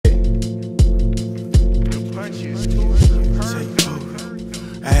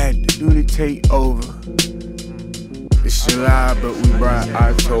I had to do the takeover. It's July, but we brought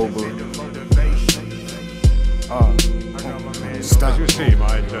October. Stop. As you see,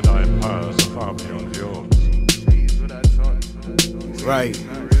 my Jedi powers are far beyond yours. Right.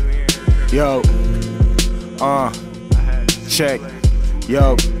 Yo. Check.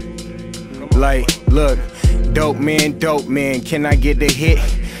 Yo. Like, look. Dope man, can I get a hit?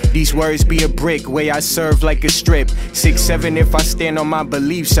 These words be a brick, way I serve like a strip. 6'7" if I stand on my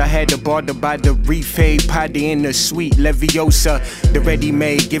beliefs. I had to barter by the refade, potty in the sweet Leviosa. The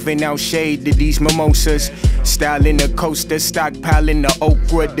ready-made, giving out shade to these mimosas. Styling the coaster, stockpiling the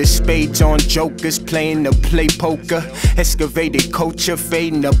okra. The spades on jokers, playing the play poker. Excavated culture,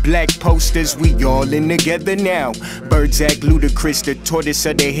 fading the black posters. We all in together now. Birds act ludicrous, the tortoise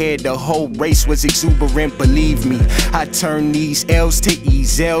of their head. The whole race was exuberant, believe me. I turn these L's to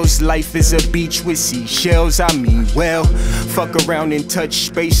E's. Life is a beach with seashells, I mean well. Fuck around and touch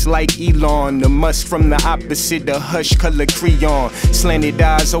space like Elon. The musk from the opposite, the hush color crayon. Slanted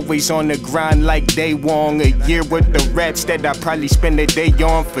eyes always on the grind like Day Wong. A year worth of raps that I probably spend a day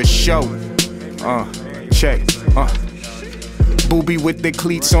on for show. Check, Booby with the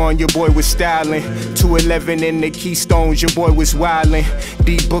cleats on, your boy was styling. 211 in the Keystones, your boy was wildin'.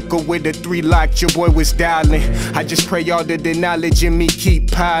 D Booker with a 3-lock, your boy was dialing. I just pray all the knowledge in me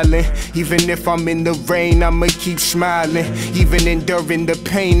keep piling. Even if I'm in the rain, I'ma keep smiling. Even enduring the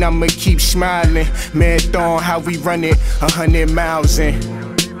pain, I'ma keep smiling. Marathon, how we run it, 100 miles in.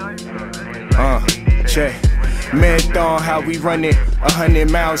 Check. Marathon, how we run it, 100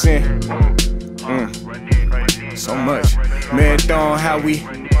 miles in. So much. Marathon, how we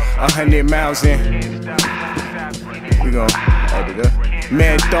 100 miles in. We gon' add it up.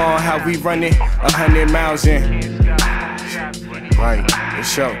 Marathon, how we run it 100 miles in. Right, the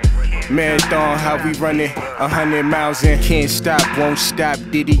show. Marathon, how we run it 100 miles in. Can't stop, won't stop,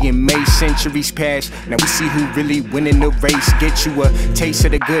 Diddy and May. Centuries past, now we see who really winning the race. Get you a taste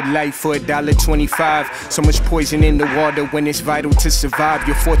of the good life for $1.25. So much poison in the water when it's vital to survive.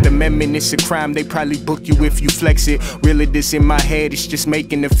 Your 4th Amendment, it's a crime, they probably book you if you flex it. Really this in my head, it's just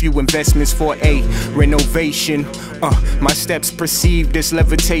making a few investments for a renovation. My steps perceived as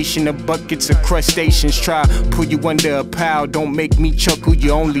levitation of buckets of crustaceans. Try pull you under a pile, don't make me chuckle.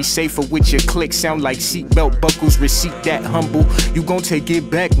 You're only safer with your click, sound like seatbelt buckles. Receipt that humble, you gon' take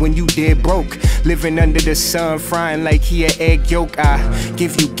it back when you dead broke. Living under the sun, frying like he an egg yolk. I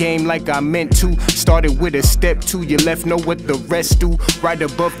give you game like I meant to. Started with a step 2, you left know what the rest do. Right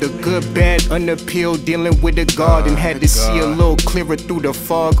above the good, bad, unappealed, dealing with the guard, and had to see a little clearer through the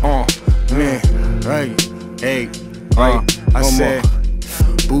fog. Man, right, hey, I said.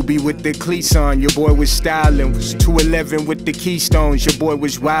 Booby with the cleats on, your boy was styling. Was 211 with the Keystones, your boy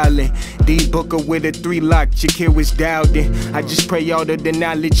was wildin'. D Booker with a 3-lock, your kid was dialed in. I just pray all of the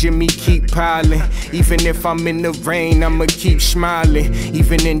knowledge in me keep piling. Even if I'm in the rain, I'ma keep smiling.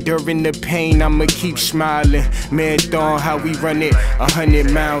 Even enduring the pain, I'ma keep smiling. Marathon, how we run it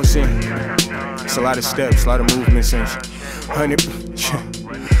 100 miles in. It's a lot of steps, a lot of movements and 100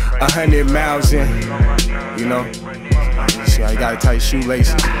 miles in, you know. See, I gotta tie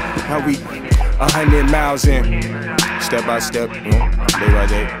shoelaces. How we 100 miles in, step by step, you know, day by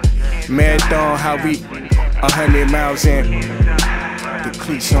day. Marathon, how we 100 miles in. The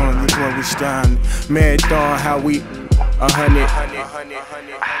cleats on, your boy was down. Marathon, how we 100.